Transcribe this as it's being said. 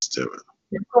do it.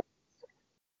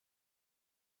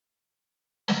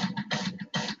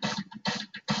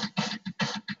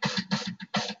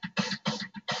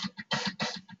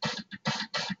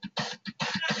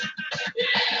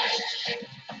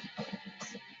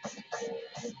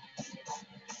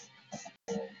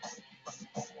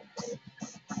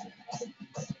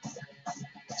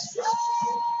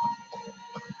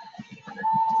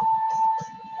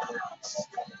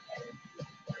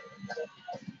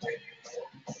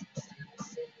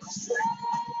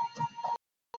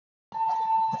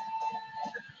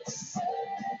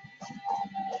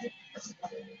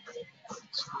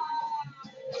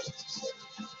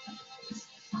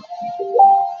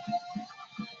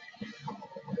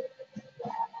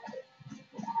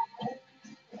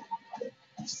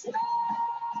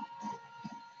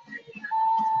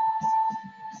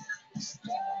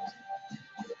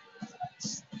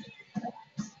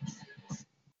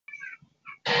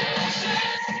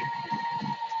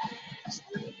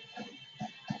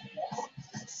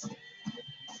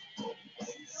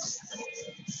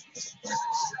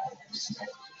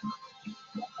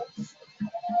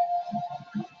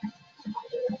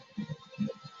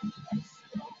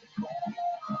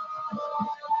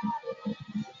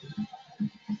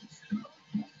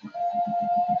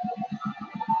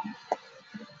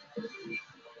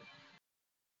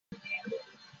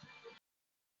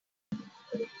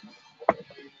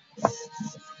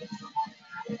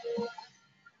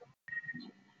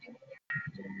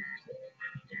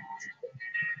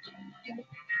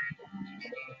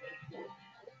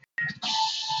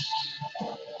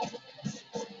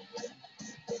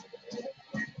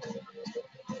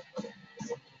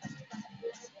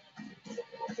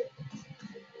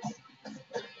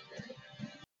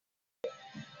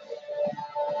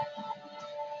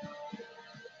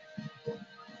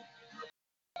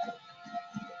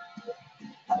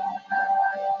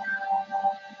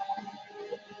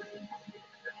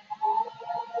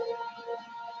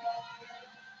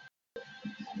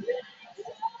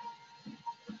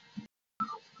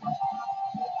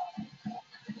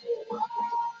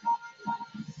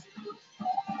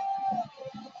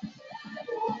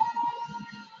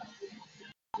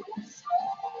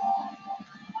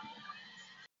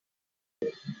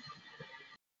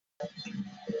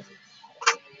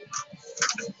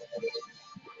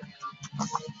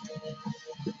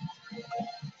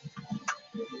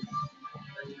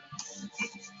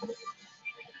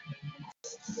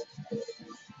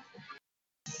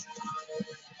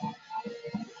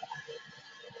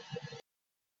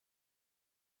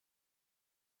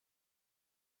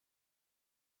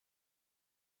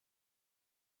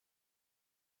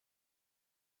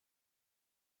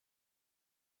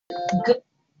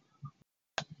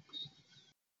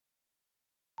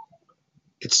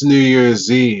 It's New Year's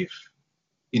Eve.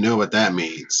 You know what that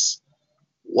means.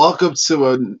 Welcome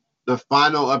to the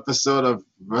final episode of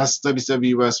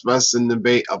WCWUS Wrestling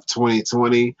Debate of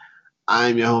 2020.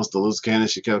 I'm your host, the loose cannon,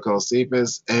 Shaquille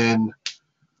Cephas, and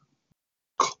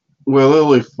we're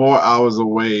literally 4 hours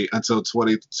away until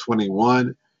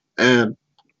 2021. And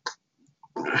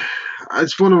I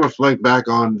just want to reflect back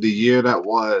on the year that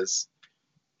was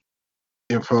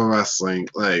in pro wrestling.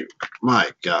 Like,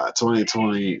 my God,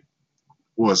 2020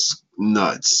 was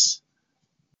nuts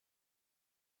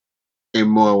in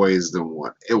more ways than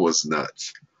one. It was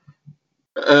nuts.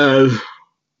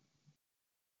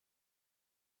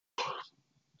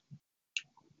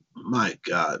 My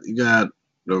God, you got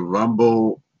the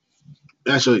Rumble.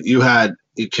 Actually, you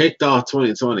kicked off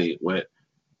 2020 with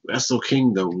Wrestle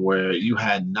Kingdom, where you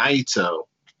had Naito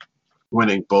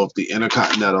winning both the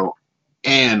Intercontinental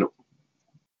and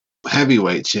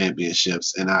Heavyweight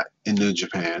Championships in New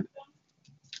Japan.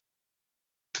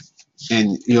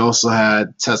 And you also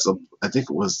had Tessa, I think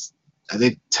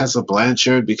Tessa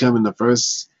Blanchard becoming the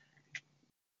first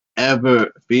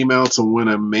ever female to win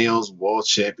a male's world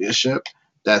championship.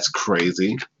 That's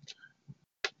crazy.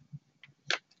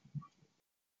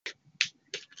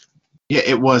 Yeah,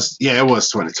 it was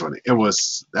 2020.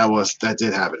 That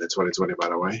did happen in 2020, by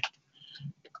the way.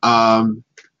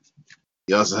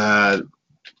 You also had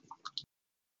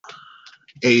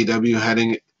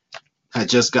AEW had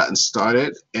just gotten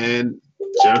started, and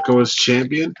Jericho was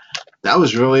champion. That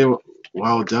was really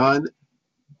well done,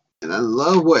 and I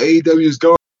love where AEW is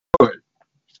going.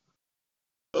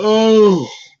 Oh.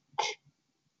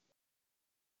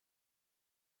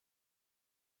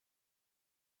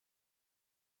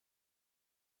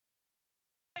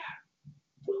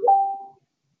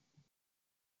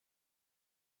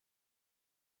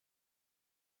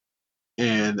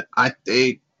 And I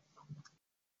think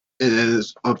it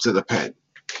is up to the pen.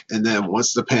 And then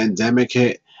once the pandemic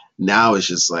hit, Now it's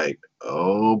just like,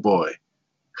 oh boy,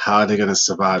 how are they gonna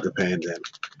survive the pandemic?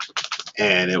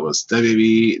 And it was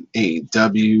WWE,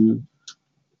 AEW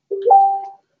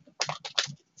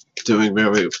doing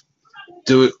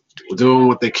do, doing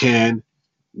what they can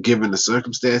given the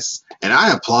circumstances, and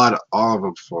I applaud all of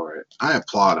them for it. I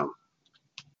applaud them.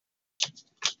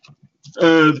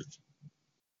 And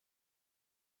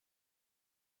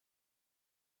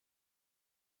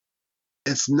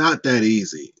it's not that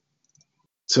easy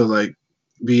to like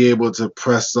be able to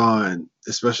press on,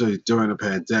 especially during a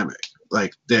pandemic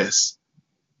like this.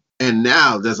 And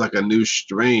now there's like a new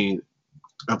strain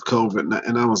of COVID,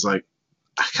 and I was like,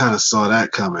 I kind of saw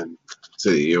that coming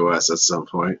to the U.S. at some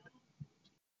point.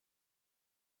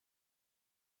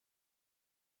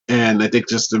 And I think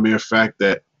just the mere fact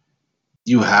that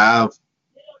you have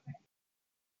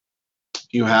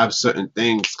certain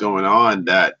things going on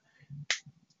that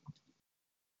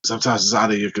sometimes it's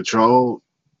out of your control,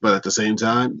 but at the same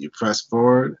time you press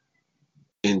forward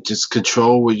and just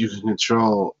control what you can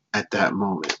control at that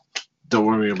moment. Don't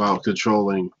worry about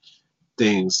controlling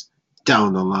things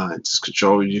down the line. Just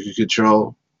control what you can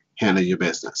control, handle your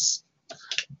business.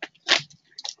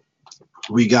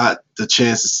 We got the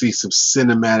chance to see some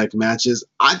cinematic matches.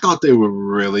 I thought they were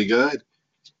really good.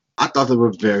 I thought they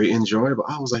were very enjoyable.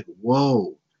 I was like,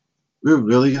 whoa, we're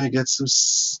really going to get some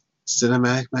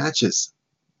cinematic matches.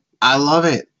 I love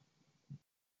it.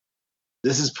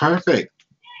 This is perfect.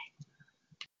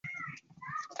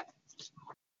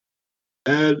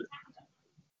 And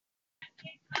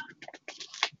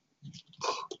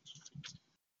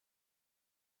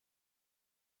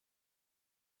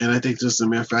I think just the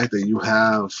mere fact that you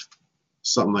have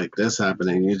something like this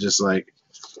happening, you're just like,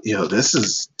 yo, this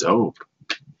is dope.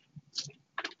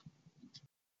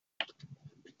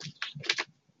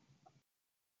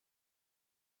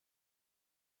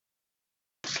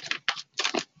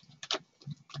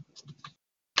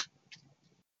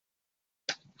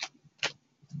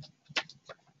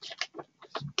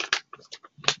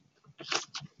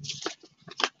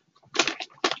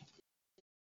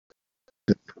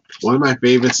 One of my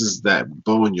favorites is that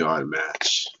Boneyard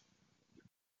match.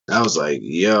 I was like,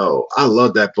 yo, I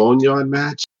love that Boneyard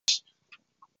match. I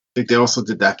think they also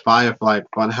did that Firefly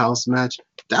Funhouse match.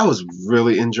 That was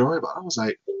really enjoyable. I was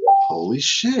like, holy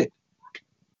shit.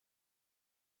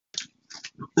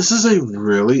 This is a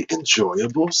really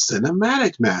enjoyable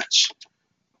cinematic match.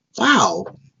 Wow.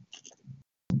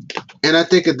 And I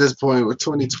think at this point, with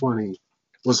 2020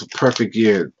 was a perfect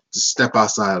year to step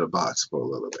outside of the box for a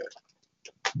little bit.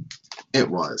 It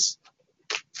was.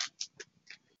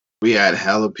 We had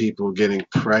hella people getting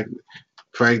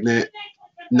pregnant,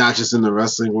 not just in the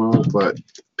wrestling world, but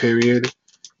period.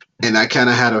 And I kind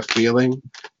of had a feeling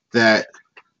that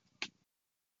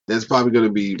there's probably going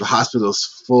to be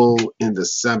hospitals full in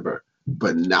December,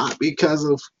 but not because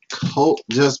of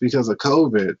just because of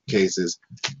COVID cases,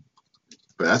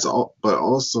 but that's all. But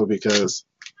also because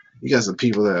you got some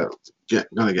people that are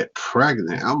gonna get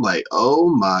pregnant. I'm like,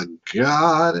 oh my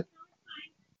god,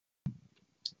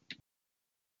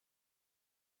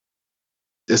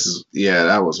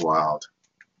 that was wild.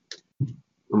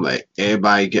 I'm like,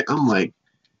 I'm like,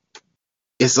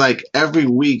 it's like every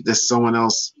week there's someone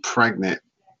else pregnant.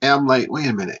 And I'm like, wait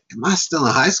a minute, am I still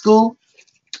in high school?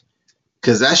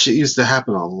 Because that shit used to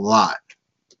happen a lot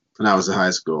when I was in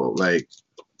high school. Like,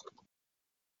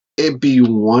 it'd be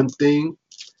one thing,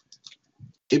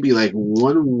 it'd be like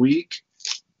 1 week,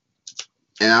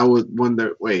 and I would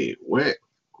wonder, wait, what?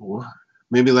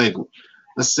 Maybe like,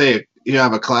 let's say you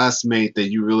have a classmate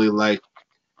that you really like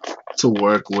to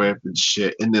work with and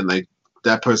shit, and then like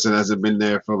that person hasn't been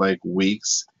there for like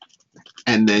weeks,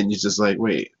 and then you're just like,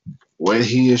 wait, where did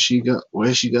he or she go? Where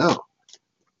did she go?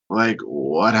 Like,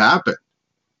 what happened?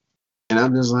 And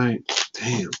I'm just like,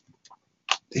 damn,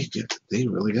 they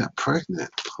really got pregnant.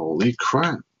 Holy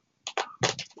crap.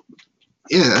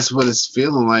 Yeah, that's what it's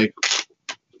feeling like,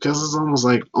 because it's almost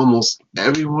like almost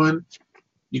everyone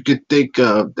you could think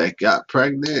of that got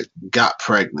pregnant.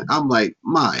 I'm like,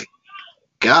 my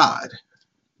God,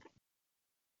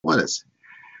 what is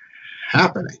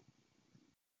happening?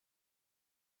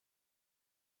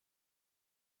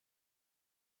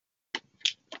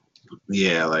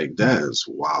 Yeah, like that is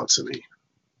wild to me.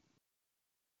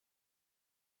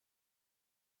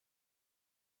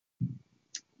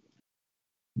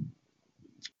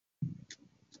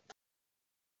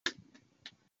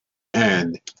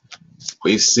 And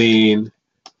we've seen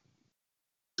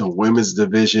the women's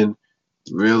division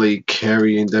really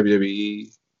carrying WWE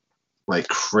like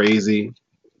crazy.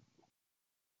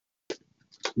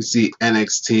 You see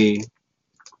NXT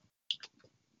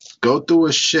go through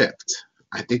a shift.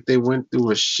 I think they went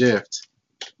through a shift,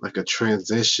 like a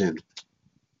transition.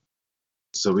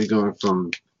 So we're going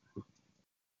from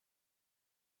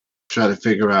try to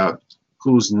figure out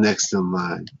who's next in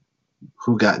line,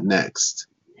 who got next.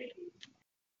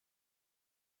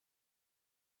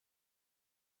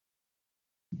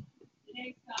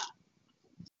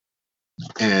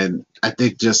 And I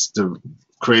think just the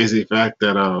crazy fact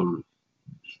that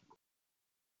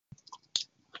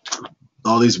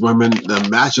all these women, the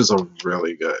matches are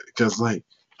really good because like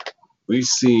we've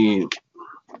seen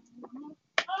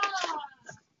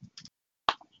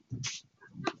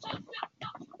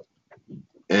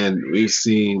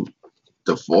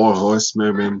the Four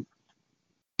Horsewomen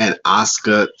and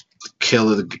Asuka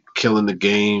killing the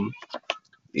game.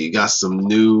 You got some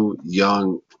new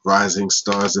young rising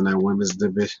stars in that women's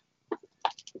division,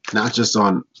 not just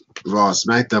on Raw and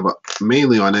SmackDown, but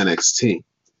mainly on NXT.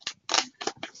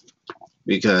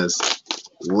 Because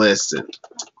listen,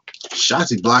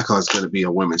 Shotzi Blackheart is going to be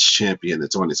a women's champion in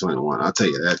 2021. I'll tell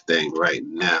you that thing right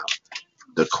now.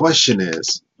 The question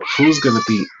is, who's going to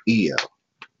beat Io?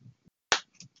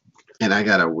 And I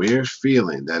got a weird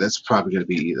feeling that it's probably going to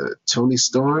be either Toni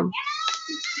Storm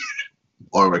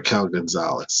or Raquel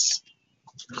Gonzalez.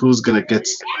 Who's going to get,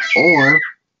 or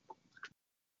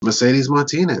Mercedes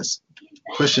Martinez.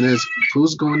 Question is,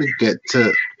 who's going to get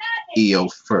to Io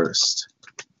first?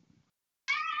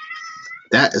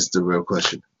 That is the real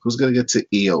question. Who's going to get to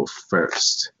Io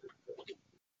first?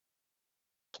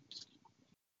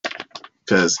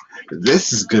 Because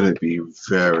this is going to be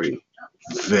very,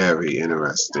 very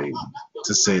interesting,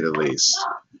 to say the least.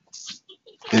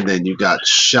 And then you got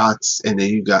Shotzi.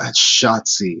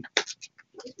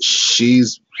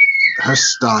 Her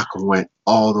stock went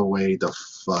all the way the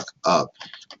fuck up.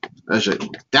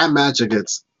 That match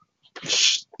against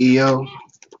Io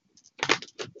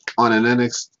on an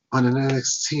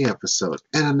NXT episode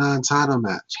and a non-title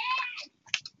match.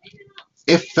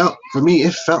 It felt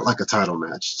like a title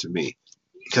match to me.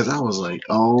 Because I was like,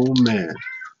 oh man.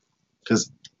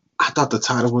 Because I thought the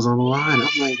title was on the line.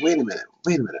 I'm like, wait a minute.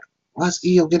 Why's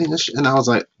Io getting a shit? And I was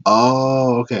like,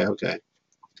 oh, okay.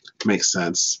 Makes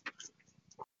sense.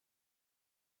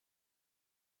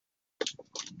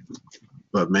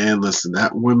 But man, listen,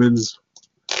 that women's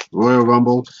Royal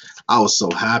Rumble, I was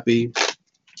so happy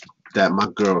that my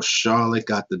girl Charlotte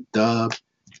got the dub.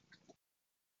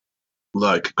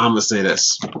 Look, I'm going to say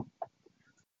this.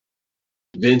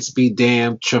 Vince be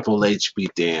damned, Triple H be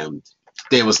damned.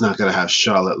 They was not going to have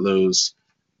Charlotte lose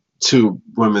 2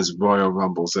 women's Royal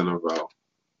Rumbles in a row.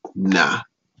 Nah.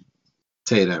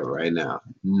 Tell you that right now.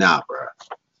 Nah, bruh.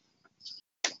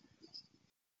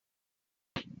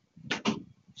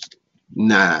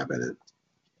 Not happening.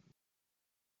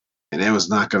 And it was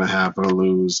not going to have her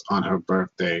lose on her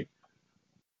birthday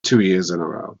 2 years in a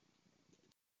row.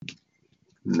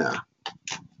 Nah.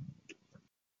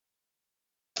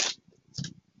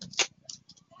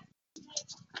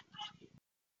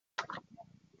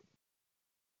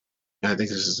 I think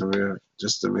this is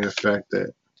just the mere fact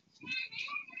that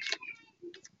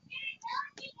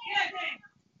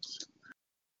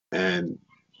and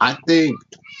I think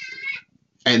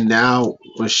and now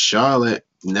with Charlotte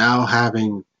now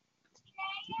having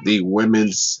the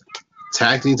women's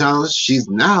tag team titles, she's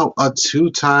now a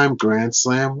 2-time Grand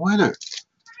Slam winner.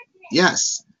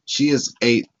 Yes, she is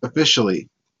officially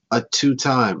a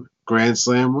 2-time Grand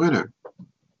Slam winner.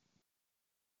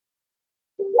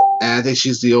 And I think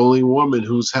she's the only woman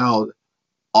who's held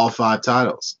all 5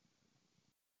 titles.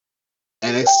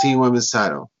 NXT Women's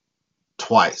title,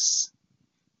 twice.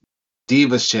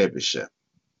 Divas Championship,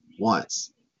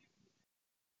 once.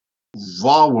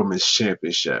 Raw Women's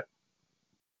Championship.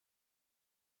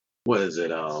 What is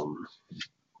it?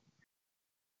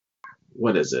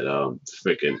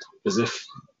 Freaking, is it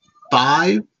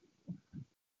 5?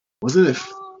 Wasn't it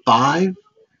 5?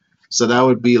 So that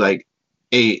would be like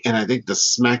 8. And I think the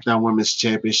SmackDown Women's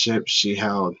Championship she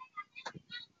held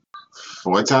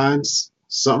 4 times,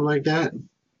 something like that.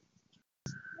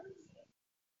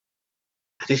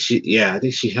 I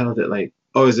think she held it like,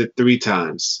 oh, is it 3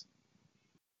 times?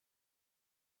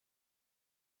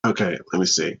 Okay, let me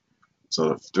see.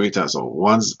 So 3 times. So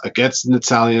one's against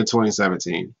Natalya in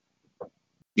 2017.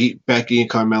 Beat Becky and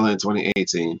Carmella in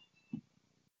 2018.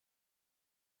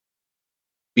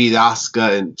 Beat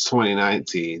Asuka in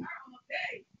 2019.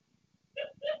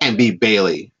 And beat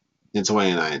Bayley in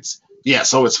 2019. Yeah,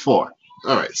 so it's 4.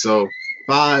 All right, so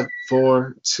 5,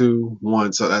 4, 2,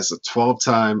 1. So that's a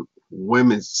 12-time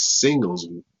women's singles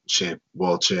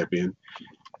world champion.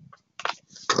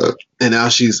 And now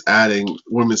she's adding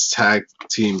women's tag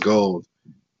team gold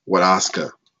with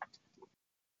Asuka.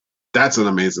 That's an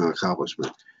amazing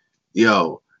accomplishment.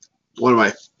 Yo, one of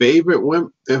my favorite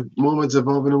moments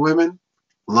involving the women,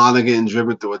 Lana getting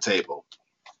driven through a table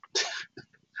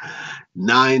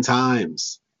 9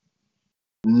 times.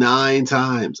 9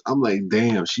 times. I'm like,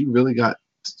 damn, she really got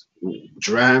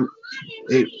dragged.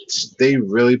 They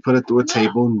really put it through a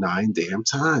table 9 damn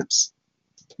times.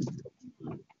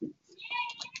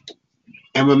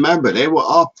 And remember, they were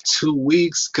off 2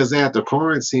 weeks because they had to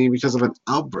quarantine because of an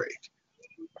outbreak.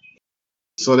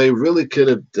 So they really could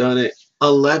have done it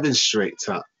 11 straight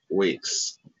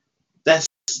weeks. That's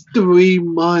 3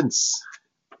 months.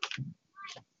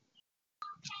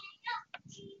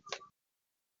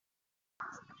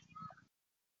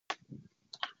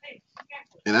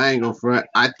 And I ain't gonna front.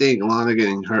 I think Lana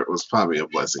getting hurt was probably a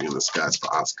blessing in disguise for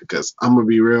Asuka. Because I'm gonna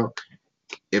be real,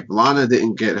 if Lana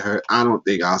didn't get hurt, I don't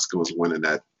think Asuka was winning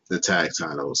the tag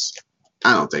titles.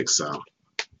 I don't think so.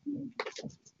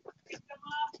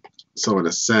 So in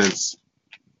a sense,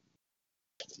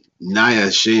 Nia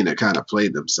and Shayna kind of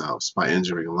played themselves by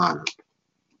injuring Lana.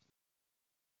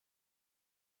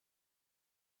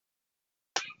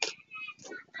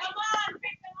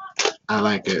 I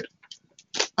like it.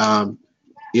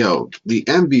 The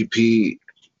MVP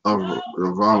of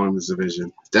the Raw Women's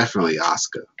Division, definitely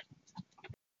Asuka.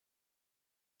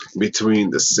 Between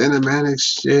the cinematic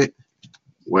shit,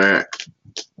 where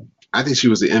I think she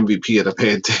was the MVP of the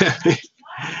pandemic.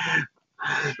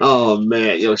 Oh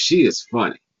man, yo, she is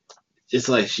funny. It's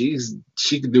like she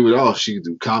can do it all. She can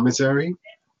do commentary.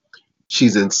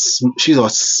 She's on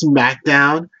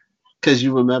SmackDown because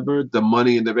you remember the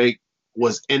Money in the Bank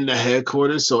was in the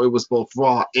headquarters, so it was both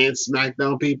Raw and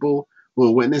SmackDown people who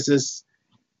were witnesses.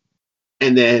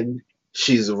 And then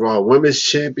she's a Raw Women's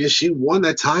Champion. She won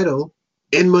that title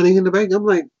in Money in the Bank. I'm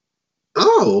like,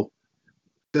 oh,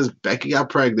 because Becky got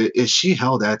pregnant and she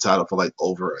held that title for like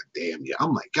over a damn year.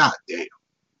 I'm like, God damn.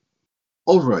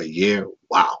 Over a year?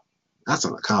 Wow. That's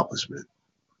an accomplishment.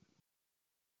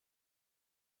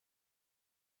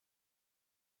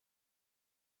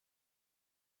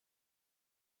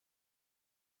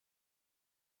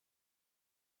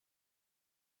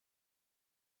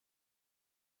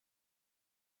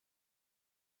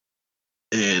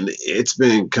 And it's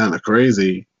been kind of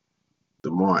crazy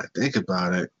the more I think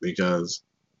about it because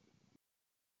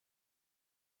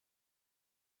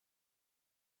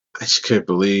I just can't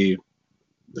believe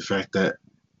the fact that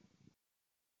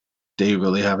they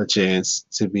really have a chance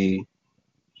to be.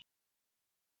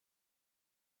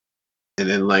 And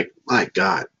then, like, my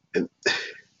God. And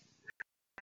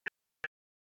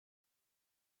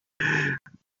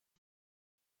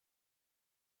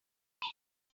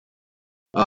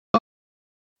uh,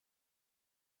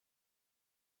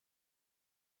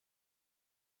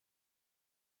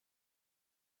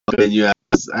 then you have,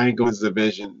 I ain't going to the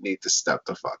division, need to step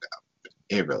the fuck up.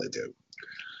 It really do.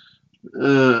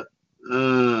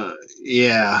 Uh,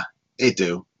 yeah, it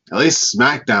do. At least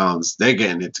SmackDowns, they're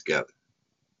getting it together.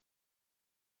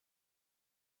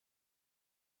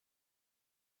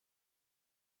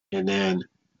 And then,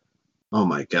 oh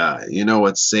my God, you know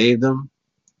what saved them?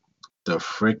 The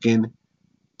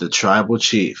tribal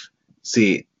chief.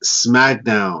 See,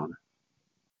 SmackDown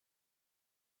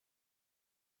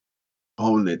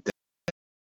holding it down.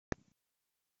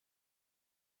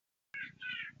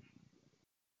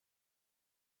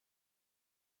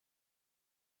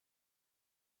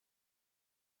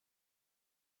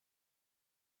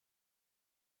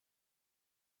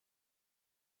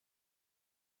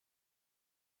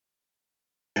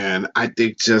 And I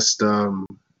think just the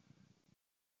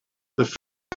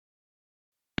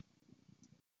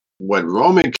when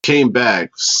Roman came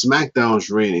back, SmackDown's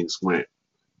ratings went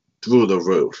through the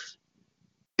roof.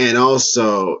 And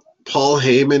also, Paul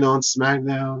Heyman on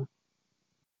SmackDown,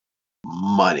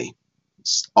 money.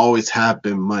 It's always have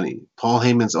been money. Paul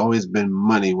Heyman's always been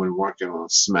money when working on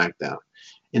SmackDown.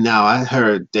 And now I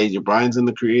heard Daniel Bryan's in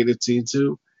the creative team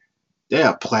too. They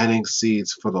are planting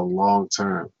seeds for the long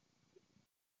term.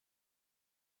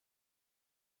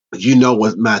 You know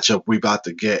what matchup we about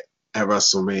to get at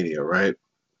WrestleMania, right?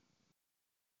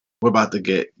 We're about to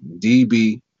get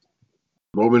DB,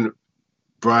 Roman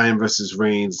Bryan versus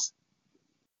Reigns,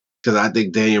 because I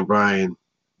think Daniel Bryan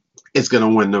is going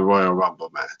to win the Royal Rumble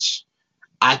match.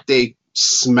 I think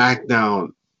SmackDown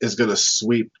is going to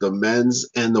sweep the men's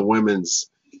and the women's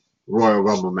Royal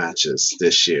Rumble matches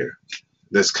this year,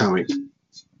 this coming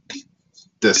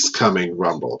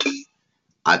Rumble.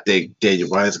 I think Daniel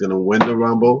Bryan is going to win the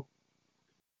Rumble,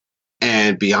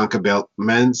 and Bianca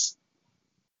men's,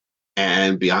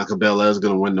 and Bianca Belair is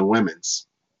going to win the women's.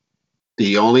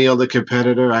 The only other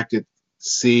competitor I could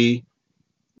see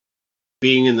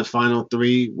being in the final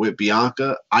three with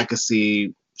Bianca, I could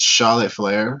see Charlotte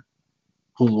Flair,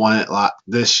 who won it a lot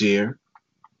this year,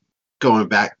 going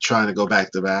back, trying to go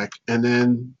back to back, and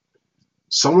then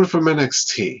someone from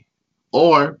NXT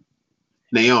or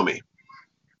Naomi.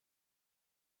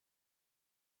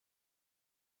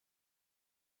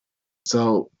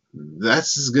 So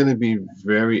that's just going to be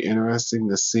very interesting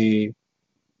to see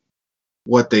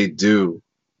what they do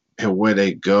and where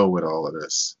they go with all of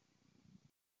this.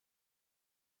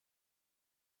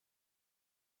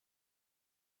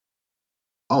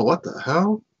 Oh, what the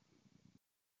hell?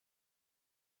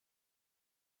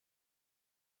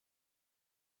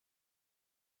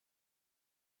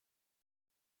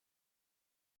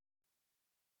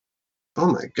 Oh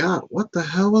my God, what the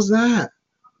hell was that?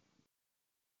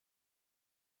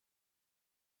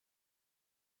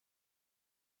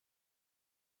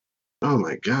 Oh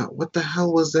my God, what the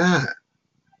hell was that?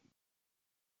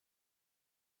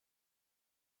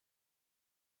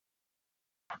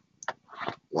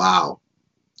 Wow.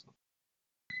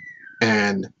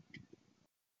 And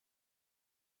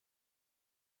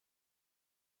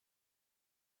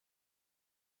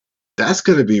that's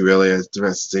going to be really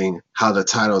interesting how the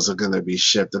titles are going to be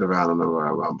shifted around in the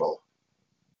Royal Rumble.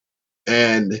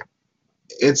 And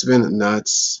it's been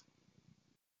nuts.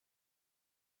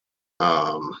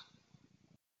 Um,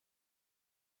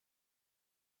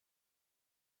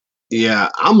 yeah,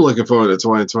 I'm looking forward to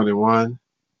 2021.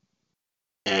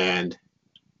 And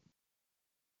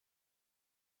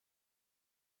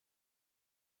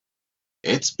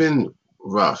it's been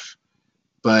rough,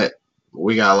 but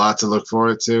we got a lot to look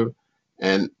forward to.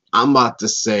 And I'm about to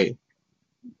say,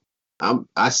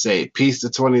 I say peace to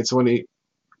 2020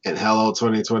 and hello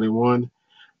 2021.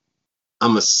 I'm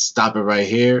gonna stop it right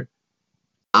here.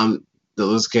 I'm the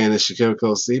loose cannon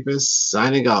Shakira Cephas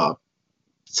signing off.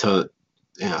 To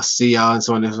see y'all in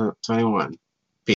 2021.